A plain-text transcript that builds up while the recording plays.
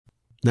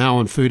Now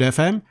on Food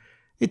FM,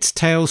 it's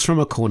Tales from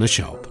a Corner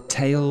Shop.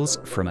 Tales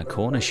from a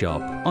Corner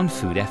Shop on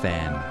Food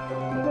FM.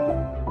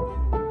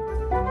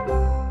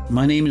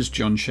 My name is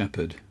John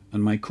Shepherd,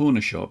 and my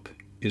corner shop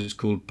is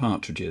called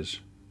Partridges,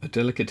 a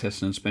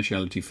delicatessen and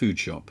specialty food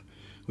shop,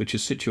 which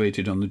is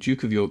situated on the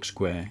Duke of York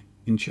Square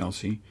in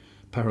Chelsea,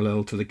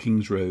 parallel to the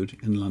King's Road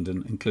in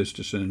London and close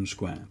to Sloane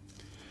Square.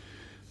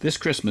 This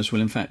Christmas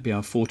will in fact be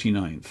our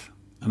 49th,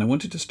 and I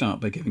wanted to start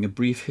by giving a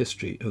brief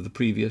history of the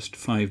previous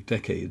 5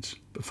 decades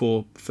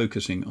before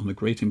focusing on the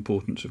great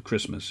importance of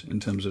Christmas in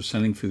terms of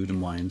selling food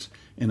and wines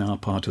in our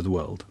part of the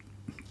world.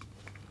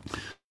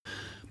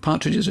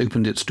 Partridges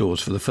opened its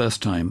doors for the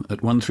first time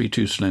at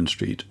 132 Sloane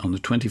Street on the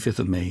 25th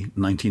of May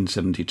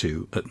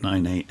 1972 at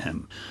 9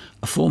 a.m.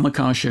 A former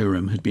car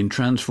showroom had been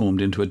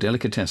transformed into a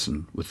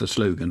delicatessen with the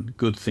slogan,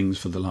 "Good things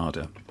for the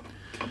larder."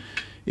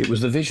 It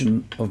was the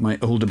vision of my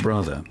older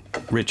brother,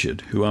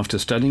 Richard, who after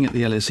studying at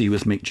the LSE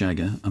with Mick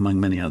Jagger, among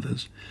many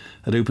others,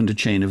 had opened a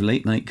chain of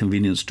late-night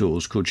convenience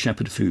stores called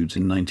Shepherd Foods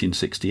in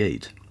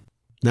 1968.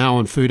 Now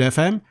on Food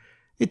FM,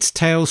 it's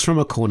Tales from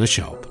a Corner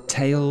Shop.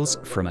 Tales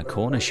from a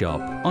Corner Shop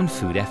on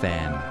Food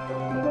FM.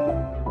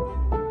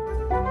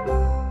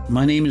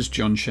 My name is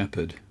John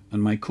Shepherd,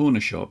 and my corner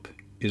shop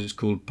is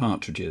called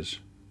Partridges,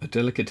 a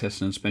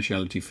delicatessen and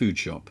specialty food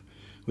shop,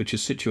 which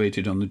is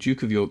situated on the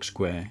Duke of York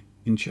Square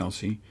in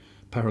Chelsea,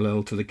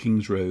 parallel to the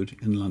King's Road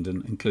in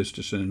London and close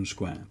to Sloane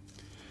Square.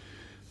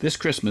 This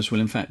Christmas will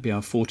in fact be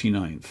our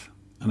 49th,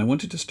 and I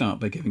wanted to start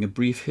by giving a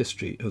brief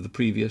history of the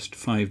previous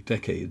 5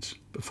 decades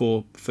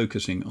before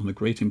focusing on the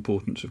great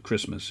importance of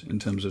Christmas in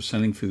terms of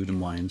selling food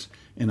and wines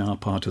in our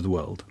part of the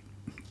world.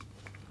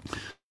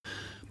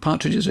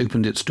 Partridges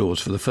opened its doors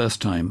for the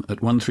first time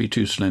at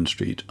 132 Sloane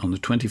Street on the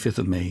 25th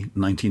of May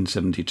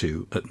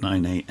 1972 at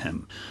 9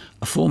 a.m.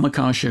 A former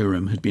car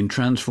showroom had been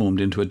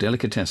transformed into a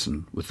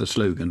delicatessen with the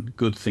slogan,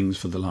 "Good things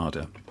for the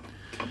larder."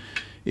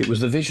 It was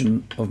the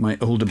vision of my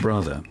older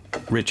brother,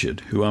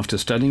 Richard, who after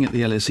studying at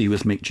the LSE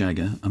with Mick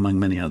Jagger, among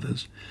many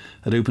others,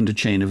 had opened a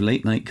chain of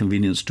late-night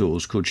convenience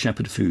stores called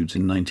Shepherd Foods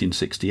in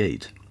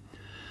 1968.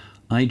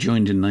 I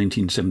joined in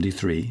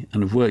 1973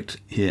 and have worked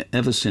here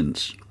ever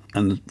since,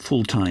 and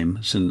full-time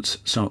since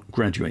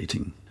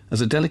graduating.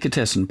 As a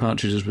delicatessen,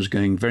 Partridges was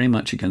going very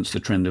much against the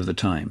trend of the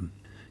time.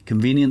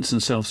 Convenience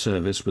and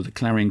self-service were the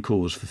clarion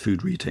calls for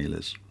food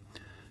retailers.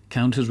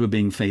 Counters were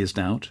being phased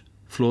out,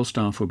 floor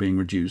staff were being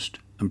reduced,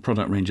 and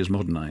product ranges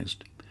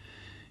modernised.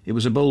 It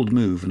was a bold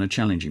move and a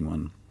challenging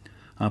one.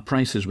 Our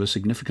prices were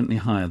significantly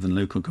higher than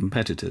local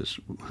competitors,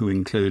 who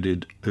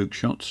included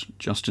Oakshots,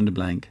 Justin de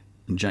Blanc,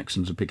 and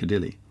Jackson's of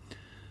Piccadilly,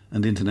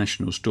 and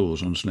international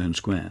stores on Sloane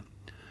Square.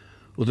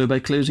 Although by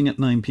closing at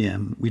 9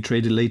 p.m, we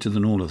traded later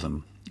than all of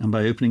them, and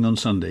by opening on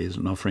Sundays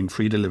and offering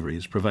free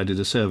deliveries provided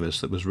a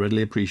service that was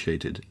readily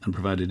appreciated and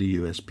provided a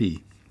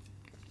USP.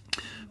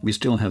 We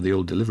still have the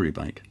old delivery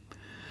bike.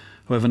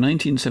 However,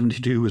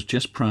 1972 was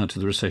just prior to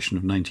the recession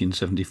of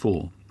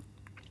 1974,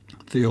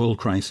 the oil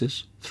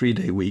crisis,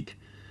 3-day week,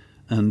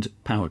 and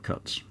power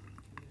cuts.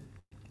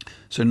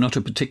 So not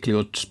a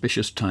particularly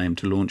auspicious time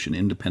to launch an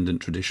independent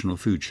traditional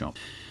food shop.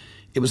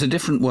 It was a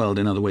different world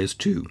in other ways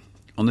too.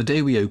 On the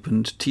day we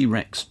opened,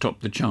 T-Rex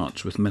topped the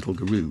charts with Metal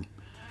Garou.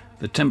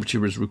 The temperature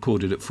was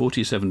recorded at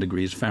 47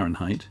 degrees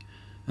Fahrenheit,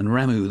 and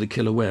Ramu the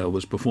killer whale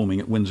was performing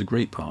at Windsor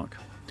Great Park.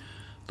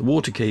 The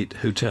Watergate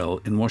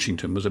Hotel in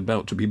Washington was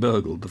about to be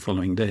burgled the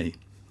following day.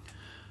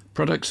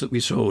 Products that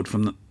we sold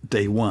from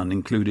day one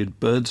included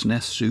bird's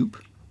nest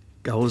soup,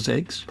 gull's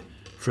eggs,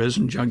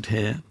 frozen jugged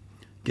hare,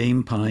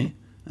 game pie,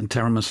 and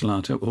Terra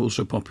Masalata were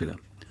also popular.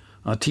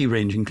 Our tea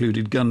range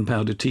included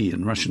gunpowder tea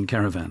and Russian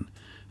caravan,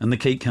 and the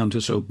cake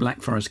counter sold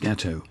Black Forest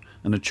Gâteau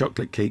and a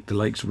chocolate cake the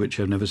likes of which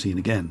I've never seen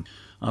again.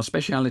 Our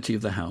speciality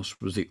of the house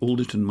was the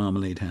Alderton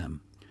marmalade ham.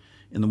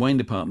 In the wine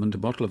department, a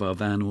bottle of our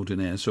Vin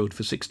Ordinaire sold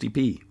for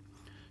 60p,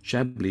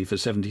 Chablis for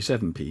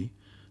 77p,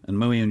 and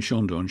Moët and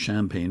Chandon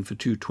champagne for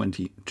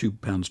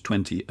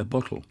 £2.20 a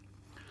bottle.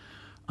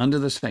 Under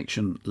the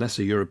section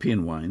Lesser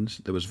European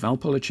wines, there was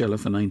Valpolicella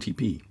for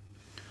 90p.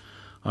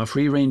 Our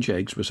free-range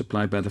eggs were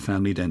supplied by the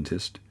family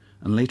dentist,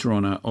 and later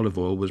on our olive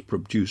oil was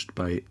produced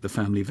by the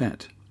family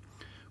vet.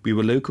 We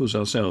were locals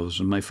ourselves,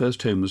 and my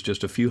first home was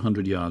just a few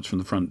hundred yards from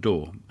the front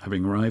door,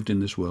 having arrived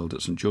in this world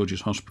at St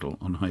George's Hospital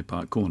on Hyde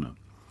Park Corner.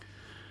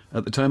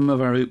 At the time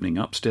of our opening,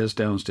 Upstairs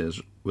Downstairs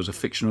was a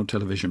fictional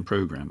television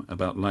programme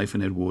about life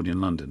in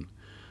Edwardian London,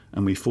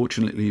 and we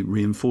fortunately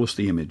reinforced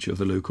the image of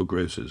the local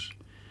grocers.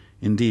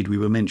 Indeed, we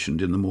were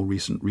mentioned in the more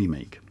recent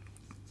remake.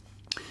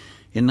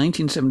 In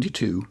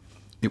 1972,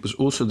 it was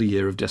also the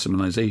year of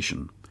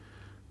decimalisation.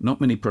 Not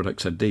many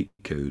products had date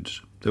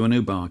codes. There were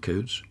no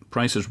barcodes,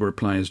 prices were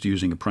applied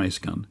using a price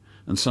gun,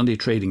 and Sunday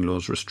trading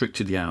laws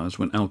restricted the hours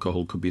when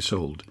alcohol could be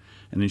sold,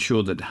 and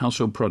ensured that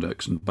household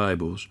products and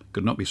Bibles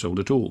could not be sold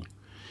at all.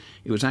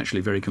 It was actually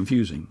very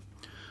confusing.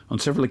 On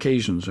several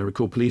occasions, I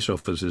recall police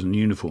officers in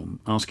uniform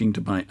asking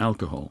to buy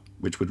alcohol,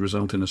 which would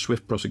result in a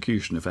swift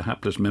prosecution if a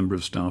hapless member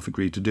of staff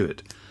agreed to do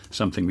it,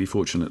 something we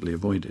fortunately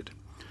avoided.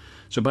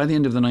 So by the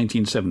end of the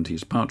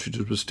 1970s,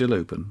 Partridges was still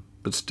open,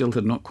 but still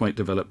had not quite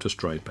developed a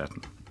stride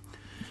pattern.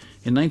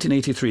 In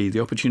 1983, the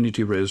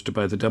opportunity arose to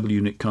buy the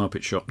double-unit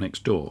carpet shop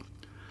next door.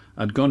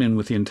 I'd gone in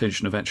with the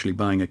intention of actually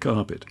buying a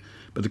carpet,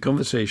 but the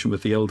conversation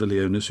with the elderly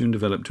owner soon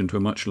developed into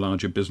a much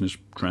larger business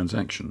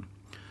transaction.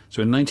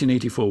 So in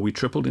 1984, we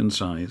tripled in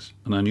size,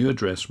 and our new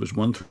address was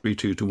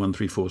 132 to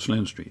 134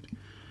 Sloane Street.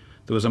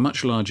 There was a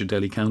much larger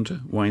deli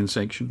counter, wine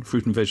section,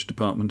 fruit and veg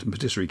department, and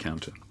patisserie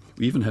counter.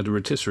 We even had a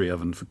rotisserie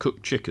oven for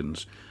cooked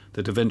chickens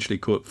that eventually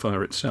caught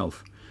fire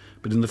itself.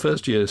 But in the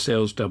first year,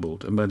 sales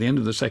doubled, and by the end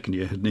of the second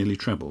year had nearly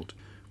trebled.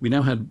 We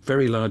now had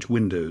very large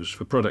windows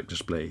for product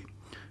display,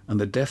 and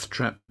the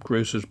death-trap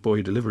grocer's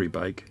boy delivery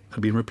bike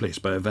had been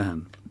replaced by a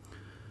van.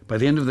 By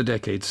the end of the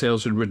decade,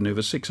 sales had risen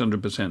over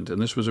 600%,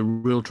 and this was a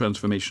real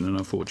transformation in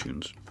our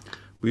fortunes.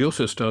 We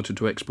also started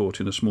to export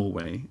in a small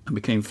way and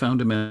became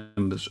founder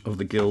members of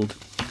the Guild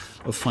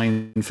of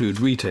Fine Food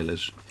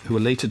Retailers, who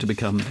were later to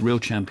become real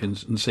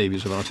champions and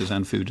saviours of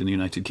artisan food in the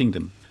United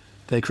Kingdom.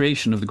 Their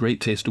creation of the Great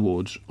Taste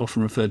Awards,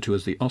 often referred to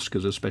as the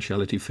Oscars of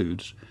specialty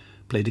foods,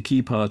 played a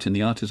key part in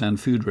the artisan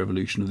food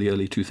revolution of the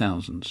early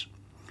 2000s.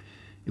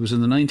 It was in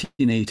the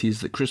 1980s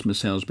that Christmas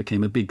sales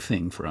became a big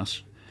thing for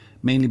us,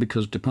 mainly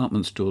because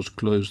department stores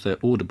closed their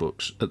order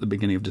books at the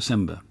beginning of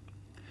December.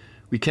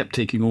 We kept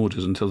taking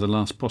orders until the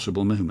last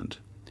possible moment.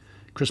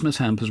 Christmas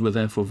hampers were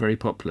therefore very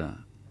popular,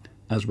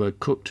 as were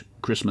cooked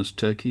Christmas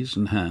turkeys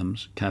and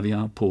hams,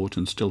 caviar, port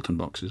and Stilton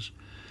boxes,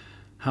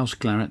 house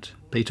claret,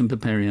 Peyton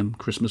Peperium,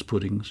 Christmas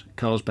puddings,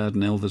 Carlsbad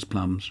and Elvers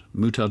plums,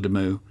 moutarde de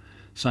Meaux,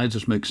 sides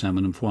of smoked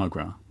salmon and foie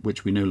gras,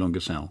 which we no longer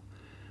sell.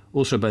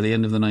 Also, by the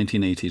end of the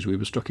 1980s, we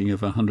were stocking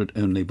over 100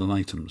 own-label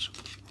items.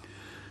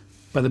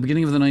 By the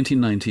beginning of the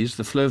 1990s,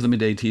 the flow of the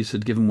mid-80s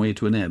had given way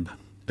to an ebb.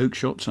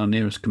 Oakeshott's, our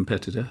nearest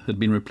competitor, had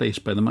been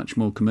replaced by the much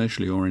more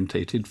commercially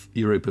orientated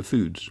Europa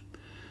Foods.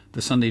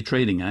 The Sunday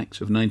Trading Act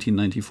of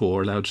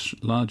 1994 allowed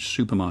large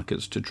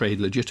supermarkets to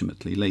trade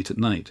legitimately late at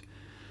night,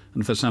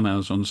 and for some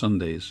hours on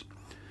Sundays.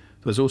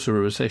 There was also a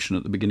recession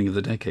at the beginning of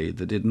the decade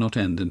that did not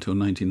end until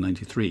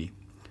 1993.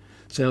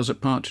 Sales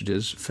at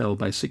Partridge's fell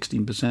by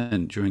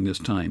 16% during this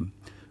time,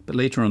 but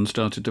later on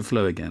started to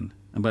flow again,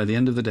 and by the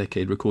end of the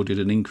decade recorded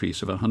an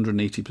increase of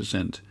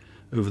 180%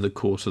 over the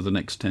course of the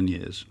next 10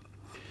 years.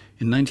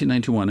 In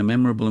 1991, a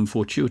memorable and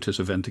fortuitous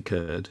event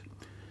occurred.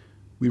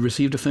 We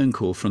received a phone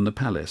call from the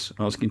Palace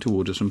asking to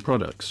order some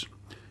products.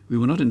 We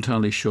were not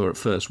entirely sure at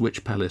first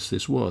which palace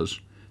this was,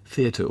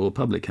 theatre or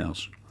public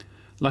house.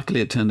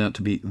 Luckily, it turned out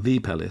to be the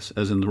palace,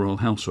 as in the royal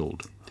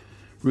household.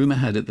 Rumour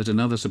had it that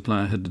another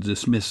supplier had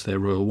dismissed their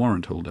royal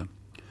warrant holder.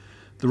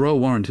 The royal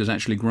warrant is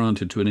actually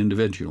granted to an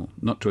individual,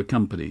 not to a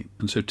company,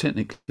 and so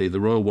technically the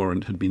royal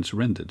warrant had been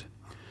surrendered.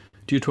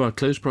 Due to our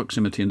close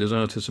proximity and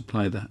desire to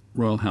supply the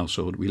royal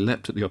household, we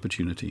leapt at the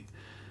opportunity,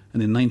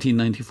 and in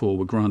 1994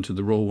 were granted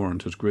the royal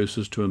warrant as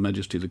grocers to Her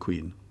Majesty the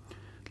Queen.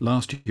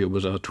 Last year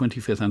was our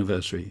 25th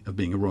anniversary of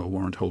being a royal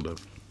warrant holder.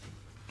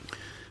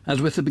 As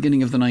with the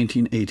beginning of the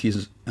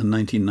 1980s and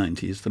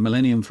 1990s, the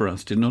millennium for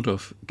us did not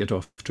get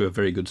off to a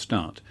very good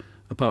start,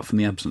 apart from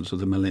the absence of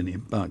the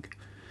millennium bug.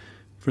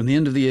 From the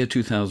end of the year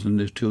 2000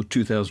 until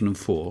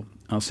 2004,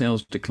 our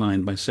sales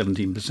declined by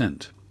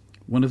 17%.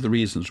 One of the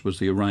reasons was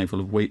the arrival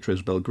of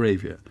Waitrose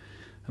Belgravia,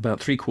 about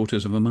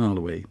 3/4 of a mile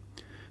away.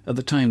 At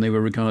the time they were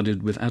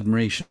regarded with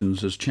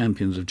admirations as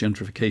champions of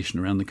gentrification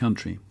around the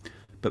country,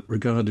 but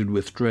regarded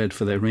with dread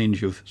for their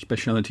range of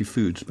specialty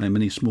foods by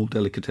many small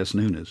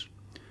delicatessen owners.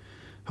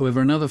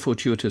 However, another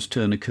fortuitous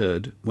turn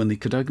occurred when the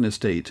Cadogan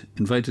estate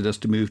invited us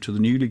to move to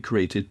the newly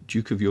created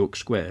Duke of York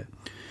Square,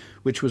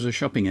 which was a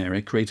shopping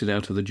area created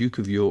out of the Duke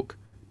of York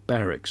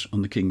barracks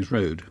on the King's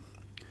Road.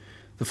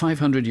 The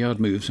 500-yard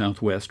move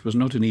southwest was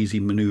not an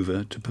easy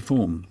manoeuvre to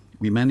perform.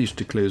 We managed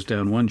to close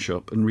down one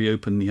shop and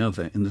reopen the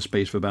other in the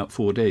space of about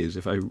 4 days,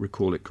 if I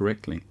recall it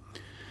correctly.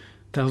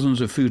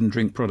 Thousands of food and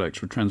drink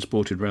products were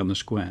transported round the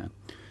square.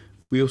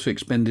 We also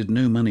expended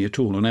no money at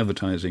all on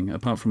advertising,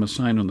 apart from a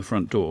sign on the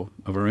front door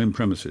of our own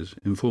premises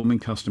informing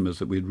customers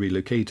that we had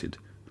relocated.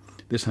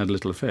 This had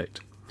little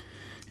effect.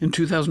 In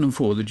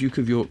 2004, the Duke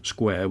of York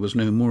Square was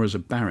known more as a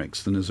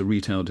barracks than as a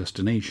retail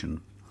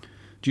destination.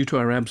 Due to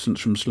our absence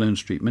from Sloane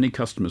Street, many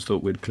customers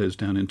thought we'd closed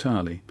down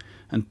entirely,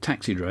 and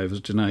taxi drivers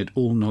denied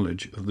all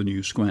knowledge of the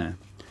new square.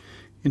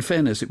 In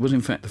fairness, it was in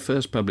fact the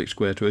first public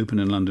square to open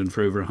in London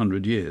for over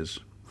 100 years.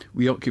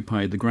 We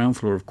occupied the ground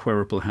floor of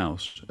Querripple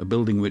House, a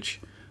building which,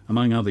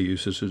 among other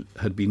uses,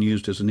 had been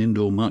used as an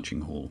indoor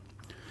marching hall.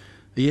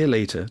 A year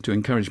later, to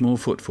encourage more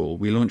footfall,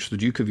 we launched the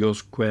Duke of York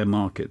Square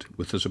Market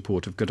with the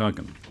support of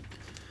Cadogan.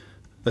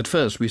 At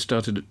first, we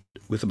started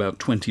with about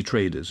 20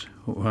 traders,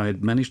 who I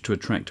had managed to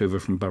attract over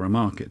from Borough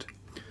Market.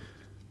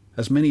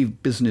 As many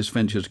business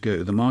ventures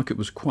go, the market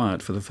was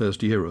quiet for the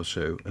first year or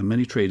so, and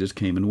many traders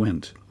came and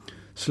went.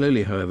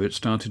 Slowly, however, it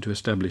started to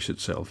establish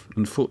itself,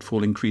 and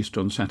footfall increased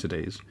on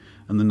Saturdays,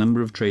 and the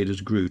number of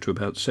traders grew to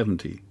about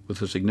 70,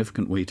 with a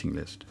significant waiting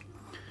list.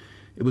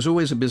 It was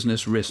always a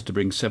business risk to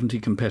bring 70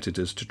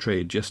 competitors to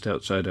trade just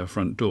outside our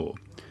front door,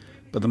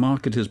 but the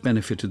market has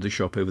benefited the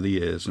shop over the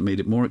years and made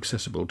it more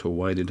accessible to a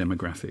wider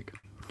demographic.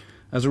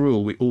 As a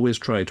rule, we always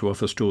try to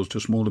offer stores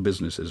to smaller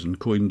businesses and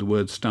coined the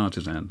word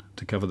Startisan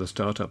to cover the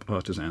start-up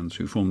artisans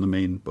who form the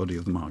main body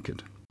of the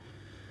market.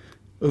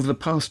 Over the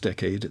past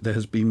decade, there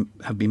have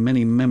been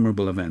many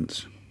memorable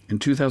events. In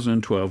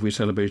 2012, we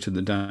celebrated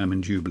the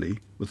Diamond Jubilee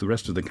with the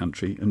rest of the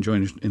country and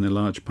joined in a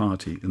large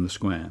party in the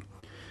square.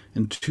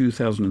 In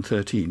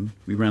 2013,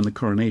 we ran the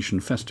Coronation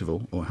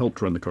Festival, or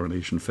helped run the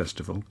Coronation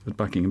Festival, at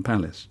Buckingham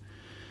Palace.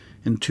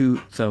 In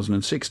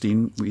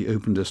 2016, we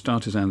opened a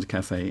Startisans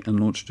Cafe and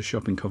launched a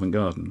shop in Covent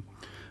Garden,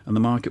 and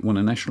the market won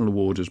a national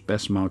award as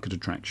Best Market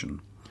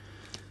Attraction.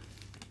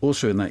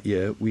 Also in that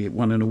year, we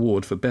won an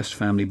award for Best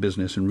Family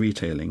Business and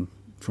Retailing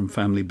from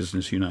Family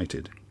Business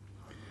United.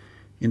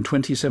 In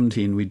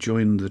 2017, we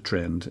joined the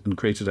trend and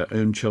created our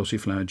own Chelsea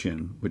Flower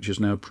Gin, which has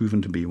now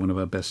proven to be one of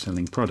our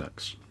best-selling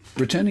products.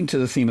 Returning to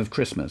the theme of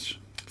Christmas,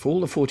 for all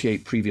the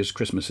 48 previous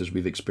Christmases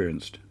we've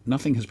experienced,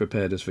 nothing has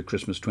prepared us for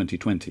Christmas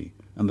 2020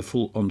 and the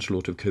full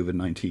onslaught of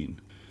COVID-19.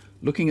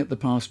 Looking at the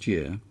past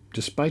year,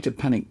 despite a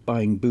panic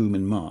buying boom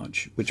in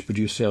March, which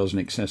produced sales in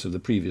excess of the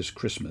previous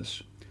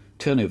Christmas,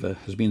 turnover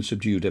has been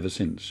subdued ever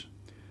since.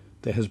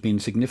 There has been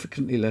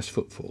significantly less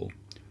footfall,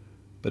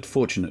 but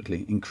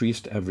fortunately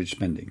increased average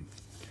spending.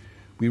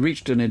 We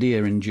reached a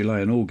nadir in July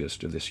and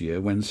August of this year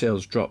when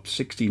sales dropped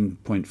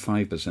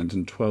 16.5%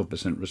 and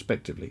 12%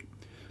 respectively.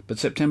 But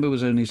September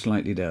was only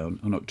slightly down,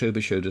 and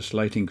October showed a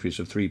slight increase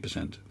of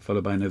 3%,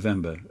 followed by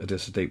November at a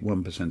steady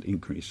 1%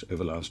 increase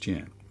over last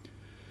year.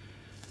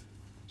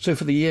 So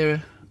for the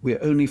year, we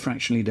are only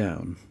fractionally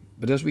down,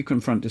 but as we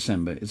confront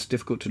December, it's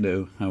difficult to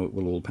know how it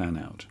will all pan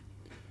out.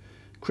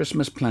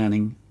 Christmas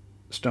planning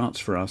starts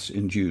for us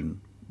in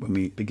June, when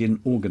we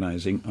begin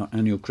organising our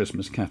annual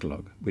Christmas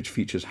catalogue, which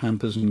features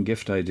hampers and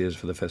gift ideas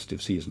for the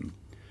festive season.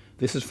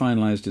 This is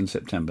finalised in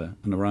September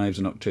and arrives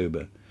in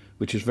October,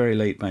 which is very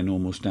late by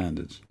normal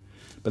standards,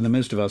 but the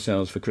most of our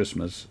sales for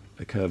Christmas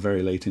occur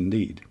very late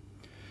indeed.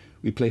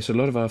 We place a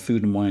lot of our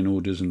food and wine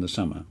orders in the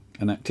summer,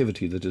 an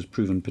activity that has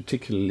proven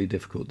particularly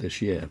difficult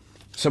this year.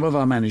 Some of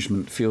our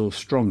management feel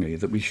strongly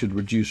that we should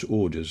reduce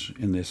orders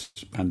in this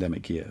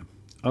pandemic year.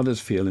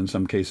 Others feel in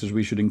some cases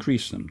we should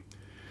increase them.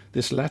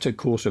 This latter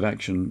course of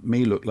action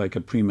may look like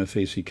a prima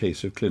facie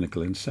case of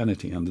clinical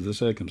insanity under the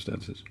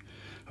circumstances.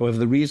 However,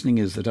 the reasoning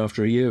is that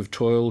after a year of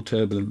toil,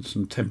 turbulence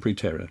and temporary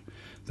terror,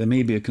 there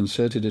may be a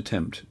concerted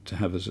attempt to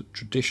have as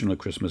traditional a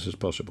Christmas as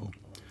possible.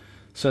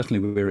 Certainly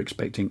we are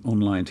expecting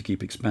online to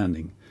keep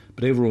expanding,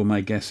 but overall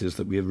my guess is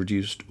that we have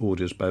reduced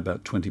orders by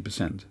about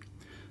 20%.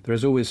 There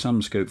is always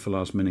some scope for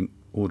last-minute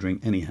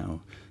ordering anyhow,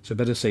 so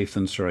better safe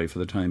than sorry for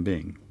the time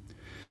being.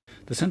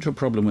 The central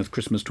problem with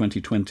Christmas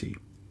 2020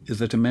 is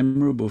that a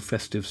memorable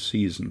festive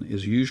season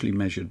is usually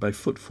measured by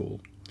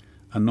footfall,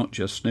 and not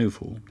just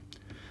snowfall.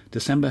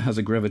 December has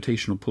a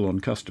gravitational pull on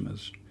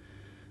customers.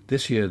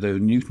 This year, though,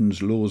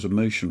 Newton's laws of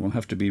motion will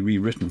have to be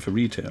rewritten for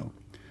retail.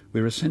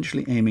 We're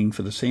essentially aiming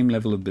for the same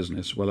level of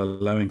business while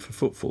allowing for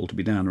footfall to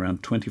be down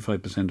around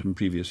 25% in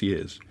previous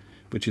years,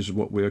 which is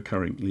what we are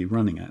currently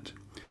running at.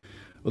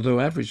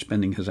 Although average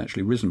spending has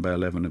actually risen by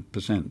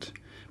 11%,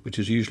 which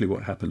is usually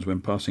what happens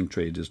when passing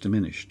trade is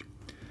diminished.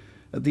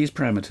 At these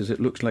parameters, it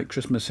looks like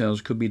Christmas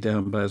sales could be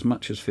down by as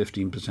much as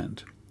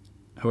 15%.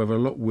 However, a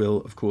lot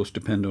will, of course,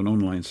 depend on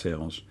online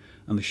sales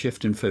and the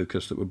shift in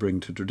focus that will bring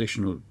to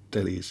traditional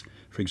delis,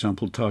 for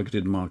example,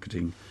 targeted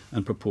marketing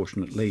and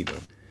proportionate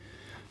labour.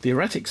 The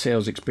erratic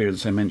sales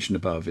experience I mentioned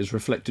above is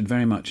reflected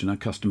very much in our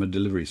customer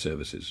delivery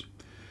services.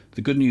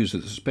 The good news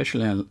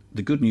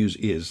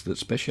is that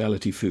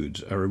specialty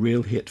foods are a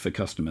real hit for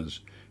customers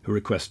who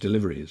request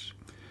deliveries,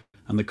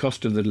 and the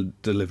cost of the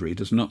delivery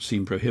does not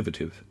seem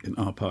prohibitive in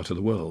our part of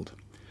the world.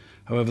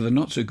 However, the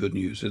not-so-good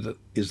news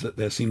is that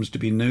there seems to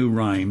be no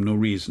rhyme nor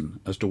reason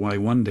as to why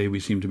one day we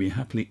seem to be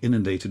happily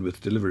inundated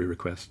with delivery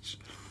requests,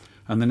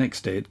 and the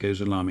next day it goes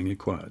alarmingly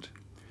quiet.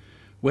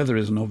 Weather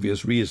is an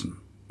obvious reason,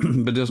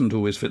 but doesn't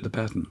always fit the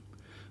pattern.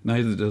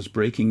 Neither does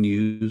breaking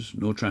news,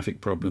 nor traffic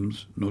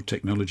problems, nor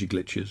technology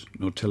glitches,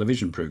 nor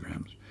television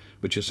programs,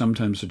 which are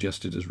sometimes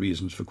suggested as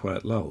reasons for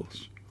quiet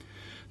lulls.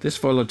 This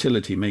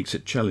volatility makes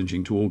it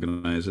challenging to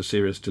organise a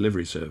serious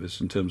delivery service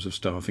in terms of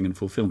staffing and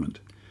fulfilment.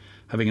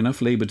 Having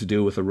enough labour to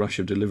deal with a rush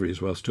of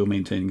deliveries while still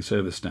maintaining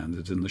service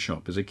standards in the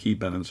shop is a key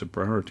balance of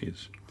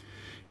priorities.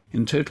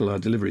 In total, our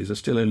deliveries are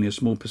still only a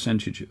small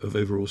percentage of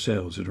overall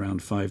sales at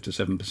around 5 to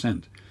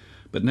 7%,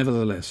 but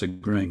nevertheless a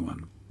growing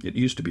one. It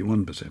used to be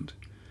 1%.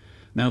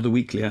 Now the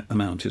weekly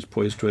amount is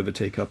poised to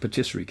overtake our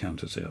patisserie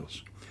counter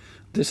sales.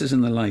 This is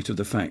in the light of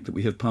the fact that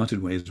we have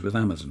parted ways with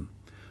Amazon.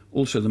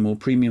 Also, the more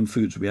premium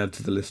foods we add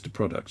to the list of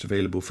products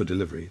available for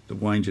delivery, the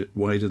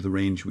wider the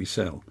range we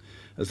sell,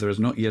 as there is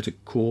not yet a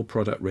core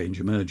product range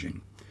emerging.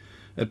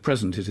 At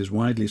present, it is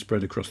widely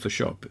spread across the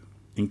shop,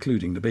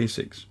 including the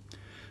basics.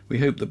 We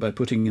hope that by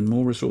putting in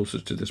more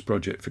resources to this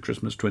project for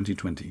Christmas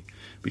 2020,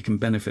 we can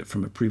benefit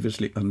from a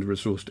previously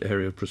under-resourced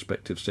area of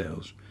prospective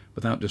sales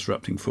without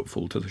disrupting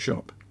footfall to the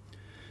shop.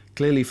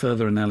 Clearly,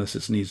 further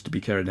analysis needs to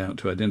be carried out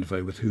to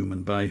identify with whom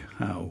and by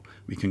how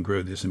we can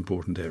grow this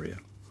important area.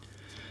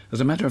 As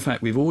a matter of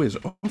fact, we've always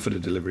offered a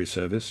delivery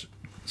service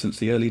since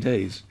the early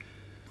days.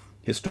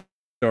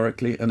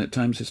 historically and at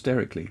times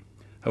hysterically.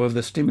 However,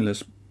 the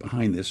stimulus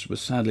behind this was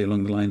sadly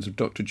along the lines of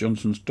Dr.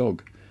 Johnson's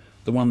dog,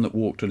 the one that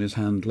walked on his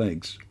hind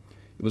legs.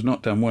 It was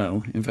not done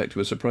well. In fact, it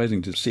was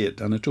surprising to see it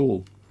done at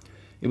all.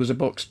 It was a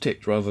box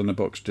ticked rather than a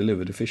box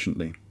delivered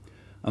efficiently.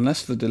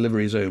 Unless the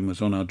delivery zone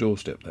was on our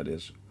doorstep, that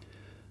is.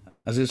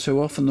 As is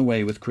so often the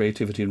way with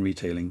creativity and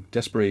retailing,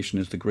 desperation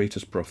is the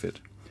greatest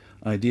profit.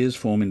 Ideas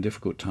form in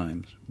difficult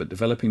times, but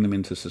developing them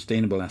into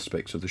sustainable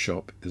aspects of the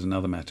shop is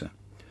another matter.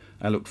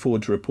 I look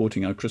forward to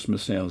reporting our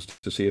Christmas sales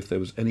to see if there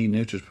was any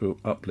noticeable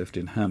uplift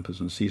in hampers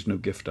and seasonal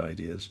gift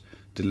ideas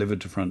delivered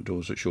to front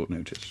doors at short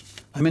notice.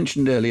 I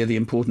mentioned earlier the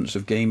importance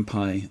of game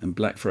pie and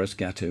Black Forest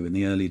Gâteau in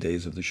the early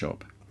days of the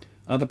shop.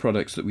 Other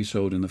products that we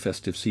sold in the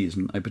festive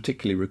season I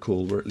particularly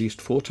recall were at least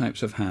 4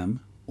 types of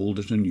ham,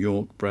 Alderton,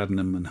 York,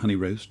 Bradenham and honey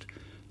roast,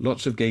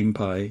 lots of game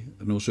pie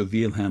and also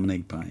veal ham and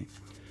egg pie.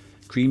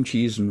 Cream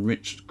cheese and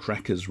rich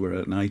crackers were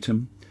an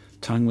item,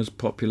 tongue was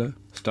popular,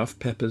 stuffed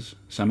peppers,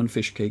 salmon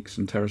fish cakes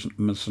and terra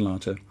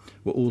masalata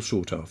were all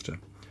sought after.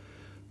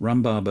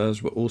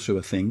 Rhambarbas were also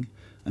a thing,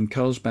 and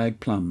Carlsbad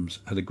plums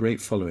had a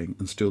great following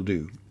and still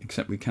do,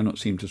 except we cannot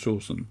seem to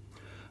source them.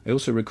 I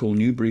also recall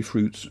Newbury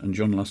fruits and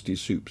John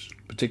Lusty's soups,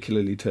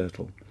 particularly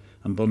turtle,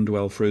 and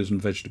Bonduelle frozen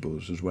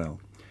vegetables as well.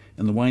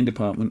 In the wine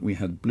department we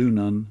had Blue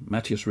Nun,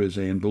 Matthias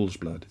Rosé and Bull's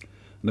Blood,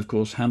 and of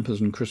course hampers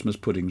and Christmas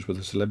puddings were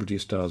the celebrity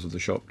stars of the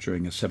shop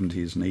during a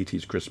 70s and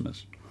 80s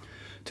Christmas.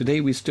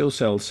 Today we still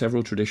sell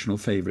several traditional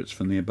favourites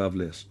from the above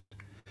list,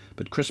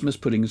 but Christmas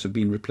puddings have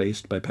been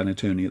replaced by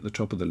panettone at the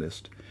top of the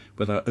list,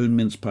 with our own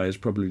mince pie is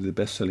probably the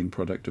best-selling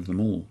product of them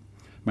all.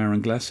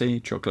 Marron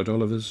glacé, chocolate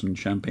olivers and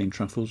champagne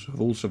truffles have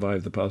all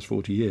survived the past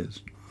 40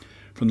 years.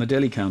 From the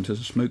deli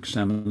counters, smoked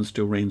salmon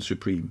still reigns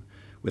supreme,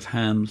 with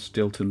ham,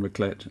 Stilton,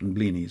 raclette and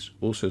blinis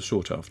also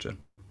sought after.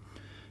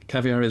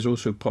 Caviar is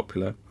also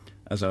popular,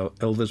 as are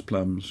Elvers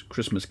plums,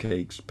 Christmas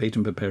cakes,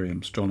 Patent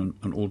Piperium, Stollen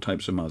and all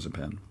types of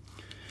marzipan.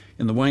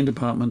 In the wine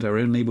department, our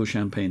own label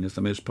champagne is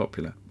the most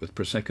popular, with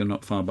Prosecco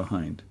not far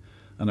behind,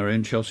 and our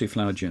own Chelsea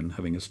Flower Gin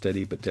having a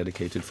steady but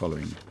dedicated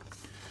following.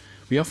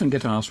 We often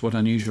get asked what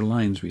unusual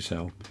lines we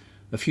sell.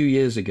 A few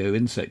years ago,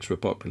 insects were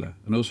popular,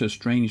 and also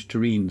strange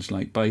terrines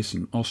like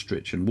bison,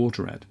 ostrich and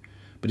water rat,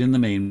 but in the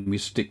main we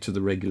stick to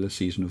the regular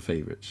seasonal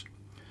favourites.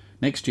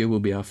 Next year will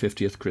be our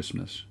 50th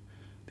Christmas.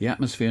 The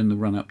atmosphere in the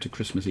run-up to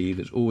Christmas Eve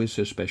is always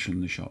so special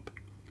in the shop.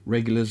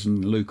 Regulars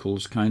and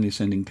locals kindly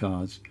sending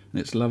cards,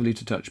 and it's lovely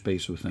to touch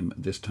base with them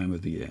at this time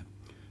of the year.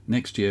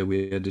 Next year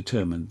we are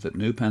determined that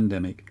no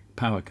pandemic,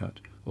 power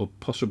cut or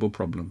possible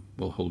problem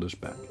will hold us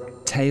back.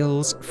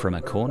 Tales from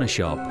a Corner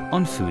Shop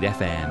on Food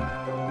FM.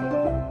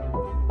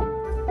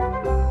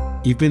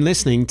 You've been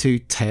listening to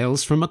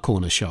Tales from a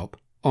Corner Shop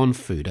on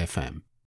Food FM.